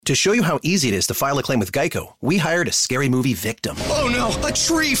To show you how easy it is to file a claim with Geico, we hired a scary movie victim. Oh no, a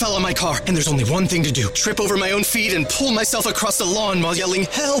tree fell on my car, and there's only one thing to do. Trip over my own feet and pull myself across the lawn while yelling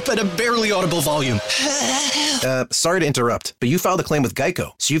help at a barely audible volume. Sorry to interrupt, but you filed a claim with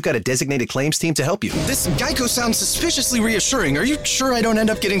Geico, so you've got a designated claims team to help you. This Geico sounds suspiciously reassuring. Are you sure I don't end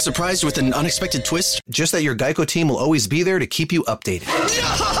up getting surprised with an unexpected twist? Just that your Geico team will always be there to keep you updated.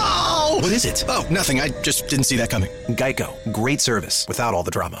 No! What is it? Oh, nothing. I just didn't see that coming. Geico. Great service without all the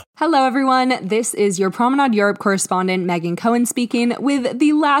drama. Hello, everyone. This is your Promenade Europe correspondent, Megan Cohen, speaking with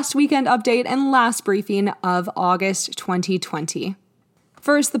the last weekend update and last briefing of August 2020.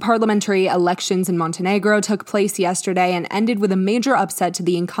 First, the parliamentary elections in Montenegro took place yesterday and ended with a major upset to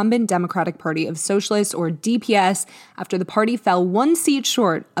the incumbent Democratic Party of Socialists, or DPS, after the party fell one seat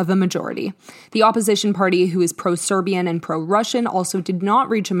short of a majority. The opposition party, who is pro-Serbian and pro-Russian, also did not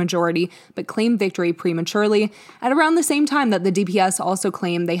reach a majority, but claimed victory prematurely, at around the same time that the DPS also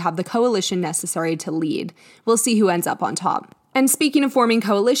claimed they have the coalition necessary to lead. We'll see who ends up on top. And speaking of forming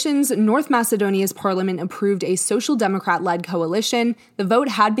coalitions, North Macedonia's parliament approved a Social Democrat-led coalition. The vote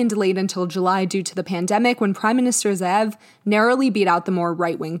had been delayed until July due to the pandemic, when Prime Minister Zaev narrowly beat out the more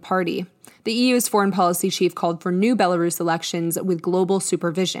right-wing party. The EU's foreign policy chief called for new Belarus elections with global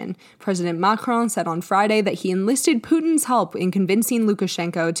supervision. President Macron said on Friday that he enlisted Putin's help in convincing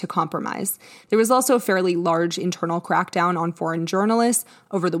Lukashenko to compromise. There was also a fairly large internal crackdown on foreign journalists.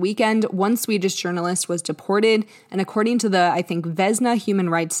 Over the weekend, one Swedish journalist was deported, and according to the, Vesna Human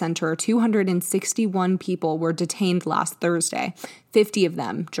Rights Center, 261 people were detained last Thursday, 50 of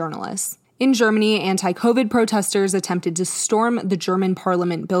them journalists. In Germany, anti-COVID protesters attempted to storm the German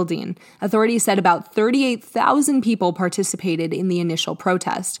parliament building. Authorities said about 38,000 people participated in the initial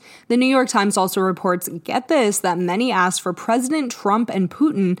protest. The New York Times also reports, get this, that many asked for President Trump and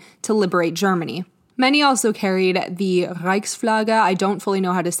Putin to liberate Germany. Many also carried the Reichsflagge. I don't fully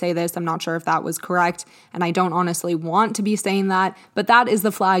know how to say this. I'm not sure if that was correct, and I don't honestly want to be saying that, but that is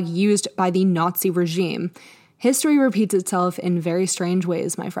the flag used by the Nazi regime. History repeats itself in very strange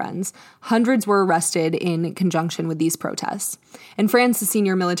ways, my friends. Hundreds were arrested in conjunction with these protests. In France, a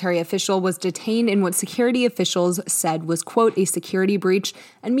senior military official was detained in what security officials said was, quote, a security breach,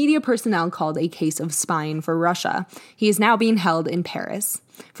 and media personnel called a case of spying for Russia. He is now being held in Paris.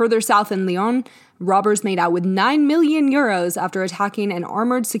 Further south in Lyon, robbers made out with 9 million euros after attacking an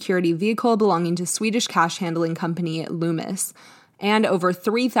armored security vehicle belonging to Swedish cash handling company Loomis. And over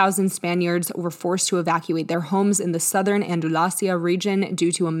 3,000 Spaniards were forced to evacuate their homes in the southern Andalusia region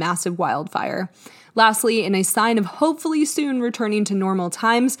due to a massive wildfire. Lastly, in a sign of hopefully soon returning to normal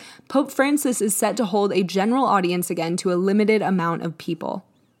times, Pope Francis is set to hold a general audience again to a limited amount of people.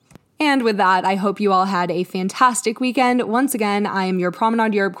 And with that, I hope you all had a fantastic weekend. Once again, I am your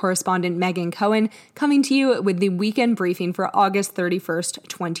Promenade Europe correspondent, Megan Cohen, coming to you with the weekend briefing for August 31st,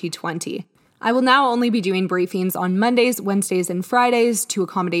 2020. I will now only be doing briefings on Mondays, Wednesdays, and Fridays to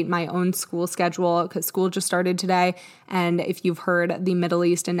accommodate my own school schedule, because school just started today. And if you've heard the Middle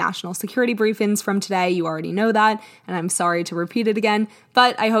East and national security briefings from today, you already know that, and I'm sorry to repeat it again.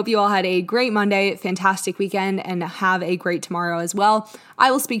 But I hope you all had a great Monday, fantastic weekend, and have a great tomorrow as well.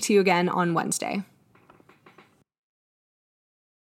 I will speak to you again on Wednesday.